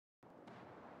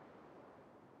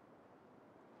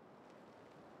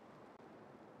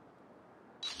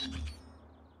Front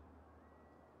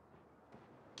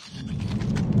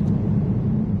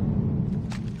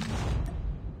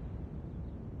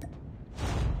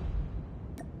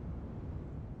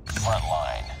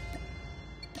line.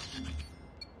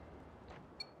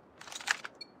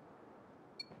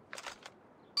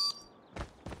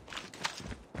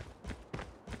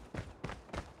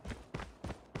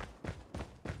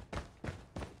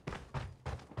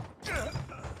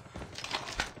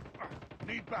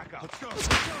 Need backup. Let's go.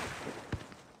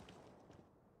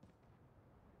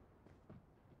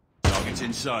 Target's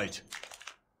in sight.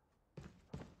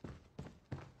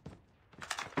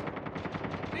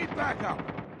 Need backup.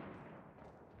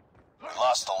 We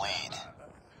lost the lead.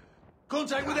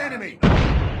 Contact with enemy.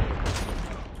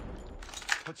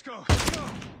 Let's go.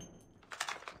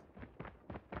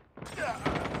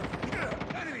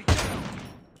 Enemy down.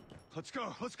 Let's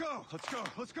go.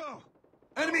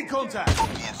 Enemy contact.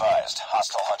 Be advised,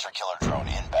 hostile hunter-killer drone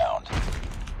inbound.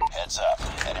 Heads up,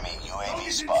 enemy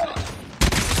UAV spotted.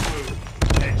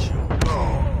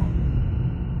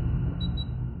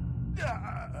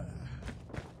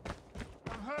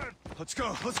 I'm hurt. Let's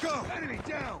go. Enemy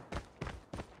down.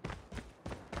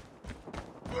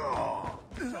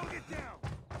 Target down.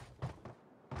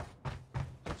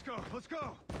 Let's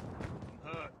go. I'm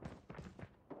hurt.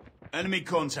 Enemy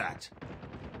contact.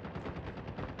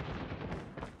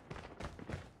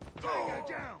 Tango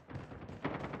down.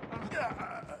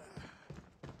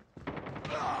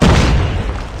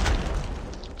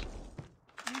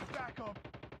 Need backup.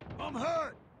 I'm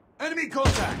hurt. Enemy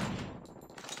contact.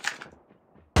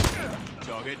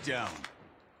 Target down.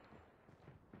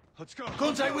 Let's go.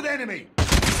 Contact with enemy.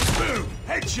 Boom.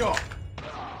 Headshot.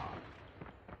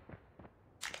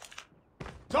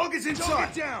 Target's inside.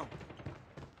 Target down.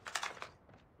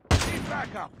 Need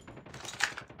backup.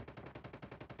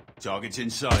 Target's in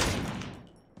sight.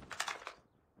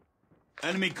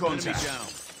 Enemy contact. Enemy down.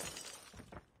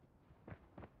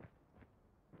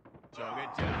 Target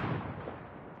down.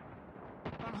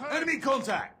 Enemy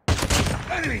contact.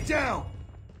 Enemy down.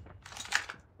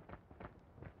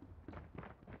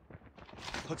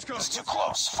 Let's go. It's too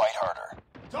close. Fight harder.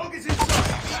 Target's inside.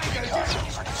 UAV Tango recon down. ready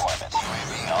for deployment.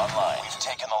 UAV online. We've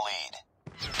taken the lead.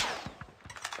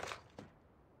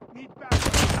 Need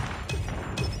backup.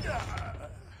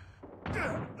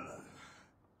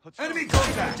 Enemy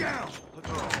contact. Down. Let's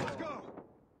go.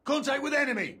 Contact with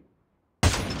enemy.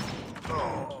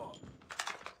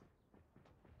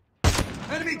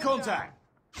 Enemy contact.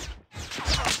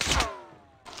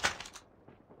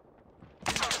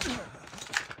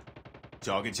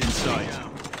 Target's in sight.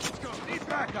 Need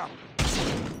backup.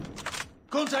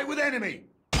 Contact with enemy.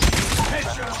 Predator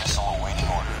Headshot. missile awaiting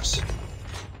orders.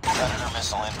 Predator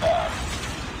missile inbound.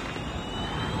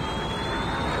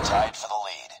 Tied for the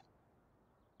lead.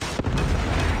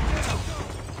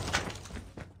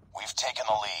 We've taken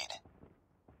the lead.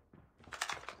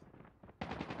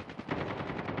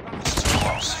 It's too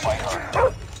close. Fight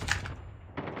harder.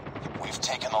 We've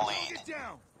taken the lead. Get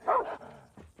down.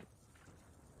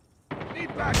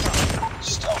 Need backup.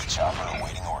 Stealth chopper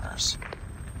awaiting orders.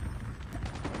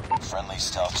 Friendly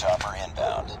stealth chopper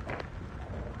inbound.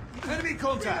 Enemy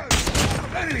contact.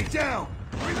 Enemy down.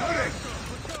 Reloading.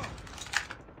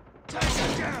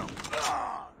 Tango down.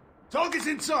 Target's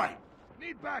in sight.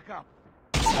 Need backup.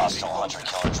 Hostile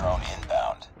hunter-killer drone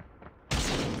inbound.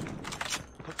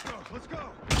 Let's go.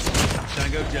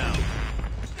 Tango down.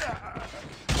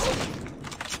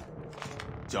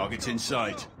 Target's in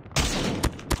sight.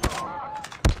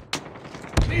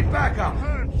 Need backup.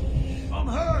 I'm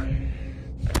hurt.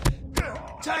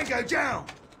 Tango down.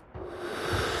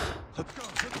 Let's go.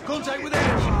 Contact with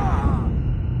enemy.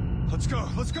 Let's go.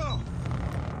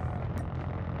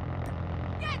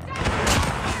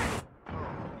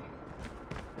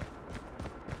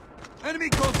 Enemy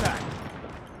contact.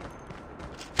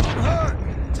 I'm hurt.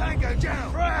 Tango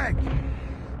down. Frag.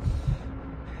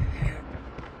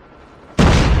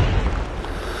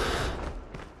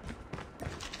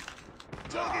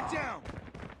 Target down.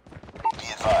 Be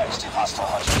advised, hostile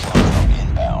hunter-killer drone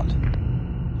inbound.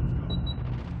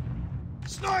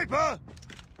 Sniper.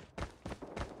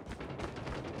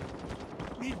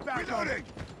 Need backup. Reloading.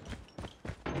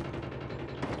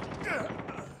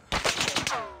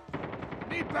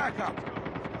 Need backup.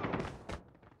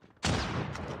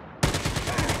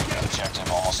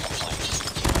 Objective almost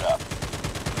complete. Keep it up.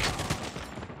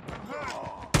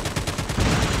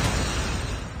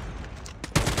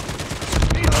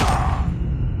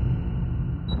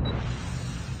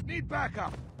 Need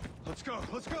backup. Let's go.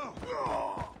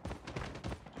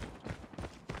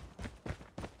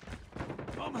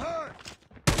 I'm hurt.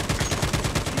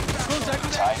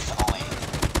 Tied for the lead.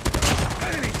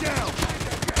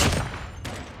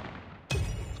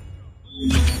 We've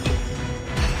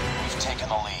taken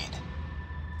the lead.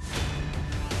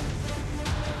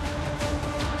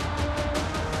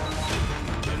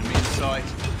 Enemy in sight.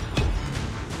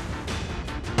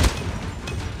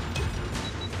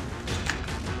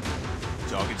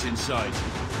 Target's in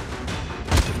sight.